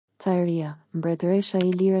Caeria, mbretëresha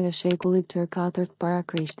Ilire e shekullit të katërt para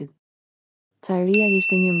Krishtit. Caeria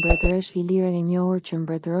ishte një mbretëresh Ilire e njohur që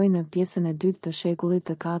mbretëroi në pjesën e dytë të shekullit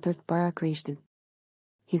të katërt para Krishtit.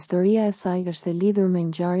 Historia e saj është e lidhur me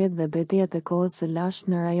ngjarjet dhe betejat e kohës së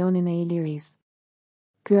lashtë në rajonin e Ilirisë.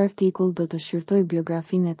 Ky artikull do të shqyrtoj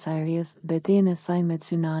biografinë e Caerias, betejën e saj me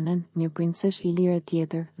Cynanën, një princesh Ilire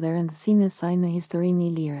tjetër, dhe rëndësinë e saj në historinë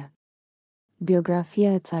ilire.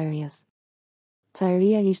 Biografia e Caerias.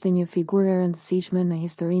 Caeria ishte një figurë e rëndësishme në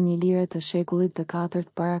historinë ilire të shekullit të katërt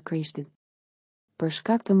para Krishtit. Për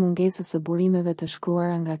shkak të mungesës së burimeve të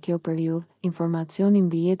shkruara nga kjo periudhë, informacioni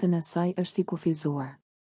mbi jetën e saj është i kufizuar.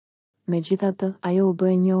 Megjithatë, ajo u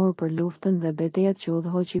bë e njohur për luftën dhe betejat që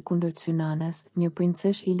udhëhoqi kundër Cynanës, një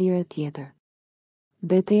princesh ilire tjetër.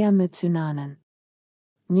 Beteja me Cynanën.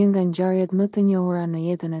 Një nga ngjarjet më të njohura në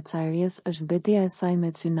jetën e Caerias është beteja e saj me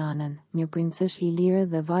Cynanën, një princesh ilire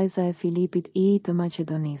dhe vajza e Filipit I të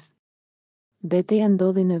Maqedonisë. Beteja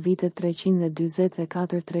ndodhi në vitet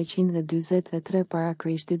 344-343 para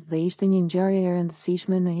Krishtit dhe ishte një ngjarje e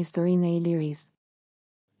rëndësishme në historinë e Ilirisë.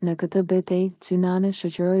 Në këtë betejë, Cynane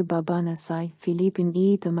shoqëroi baban e saj, Filipin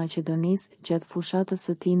I të Maqedonisë, gjatë fushatës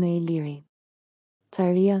së tij në Iliri.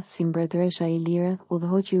 Caeria, si mbretëresha ilire,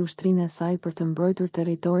 udhëhoqi ushtrinë e saj për të mbrojtur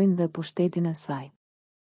territorin dhe pushtetin e saj.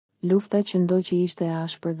 Lufta që ndoqi ishte e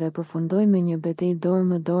ashpër dhe përfundoi me një betejë dorë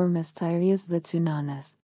më dorë mes Caerias dhe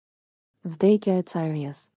Cynanës. Vdekja e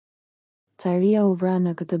Caerias. Caeria u vra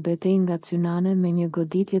në këtë betejë nga Cynane me një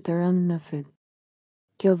goditje të rëndë në fyt.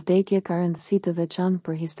 Kjo vdekje ka rëndësi të veçantë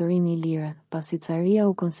për historinë ilire, pasi Caeria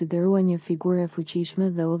u konsiderua një figurë e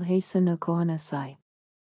fuqishme dhe udhëheqëse në kohën e saj.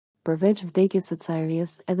 Përveç vdekjes së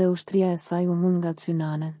Caerias, edhe ushtria e saj u mund nga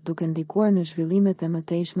Cynane, duke ndikuar në zhvillimet e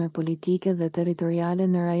mëtejshme politike dhe territoriale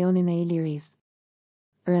në rajonin e Ilirisë.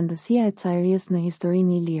 Rëndësia e Caerias në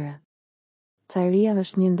historinë ilire. Caeria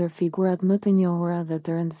është një ndër figurat më të njohura dhe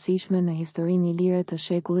të rëndësishme në historinë ilire të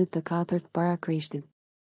shekullit të katërt para Krishtit.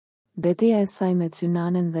 Beteja e saj me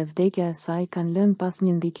Cynanën dhe vdekja e saj kanë lënë pas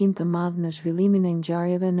një ndikim të madh në zhvillimin e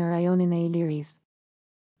ngjarjeve në rajonin e Ilirisë.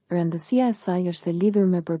 Rëndësia e saj është e lidhur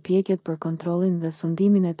me përpjekjet për kontrollin dhe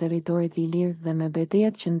sundimin e territorit ilir dhe me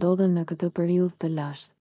betejat që ndodhen në këtë periudhë të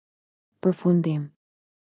lashtë. Përfundim.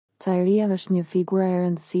 Caeria është një figura e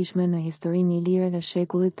rëndësishme në historinë ilire e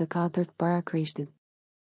shekullit të katërt para Krishtit.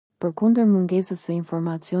 Përkundër mungesës së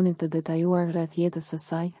informacionit të detajuar rreth jetës së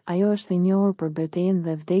saj, ajo është e njohur për betejën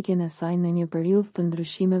dhe vdekjen e saj në një periudhë të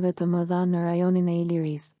ndryshimeve të mëdha në rajonin e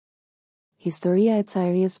Ilirisë. Historia e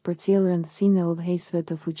Caerias përcjell rëndësinë e udhëheqësve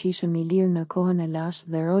të fuqishëm ilir në kohën e lashtë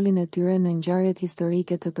dhe rolin e tyre në ngjarjet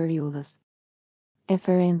historike të periudhës.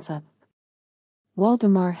 Referencat.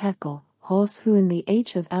 Waldemar Haeckel, Hos who in the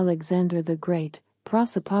Age of Alexander the Great,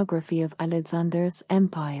 Prosopography of Alexander's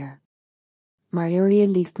Empire. Marjorie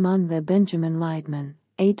Lichtman dhe Benjamin Leidman,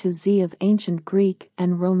 A to Z of Ancient Greek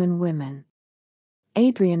and Roman Women.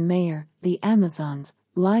 Adrian Mayer, The Amazons,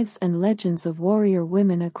 Lives and Legends of Warrior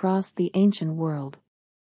Women Across the Ancient World.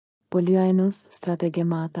 Polyaenus,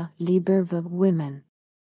 Strategemata, Liber v Women.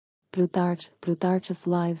 Plutarch's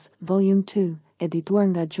Lives, Volume 2, edituar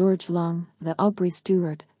nga George Long dhe Aubrey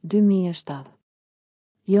Stewart, 2007.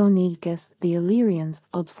 Jon Ilkes, The Illyrians,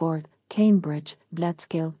 Oxford, Cambridge,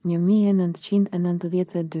 Blatscale,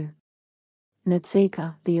 1992.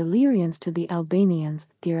 Netseka, The Illyrians to the Albanians,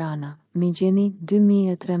 Tirana, Migjeni,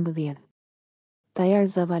 2013. Tajar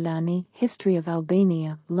Zavalani, History of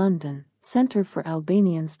Albania, London, Center for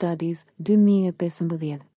Albanian Studies,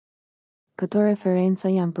 2015. Këto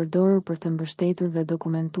referenca janë përdorur për të mbështetur dhe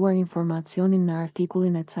dokumentuar informacionin në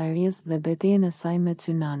artikullin e Caerias dhe betejën e saj me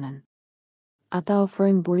Cynanën. Ata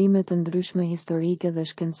ofrojnë burime të ndryshme historike dhe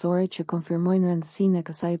shkencore që konfirmojnë rëndësinë e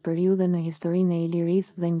kësaj periudhe në historinë e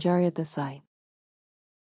Ilirisë dhe ngjarjet e saj.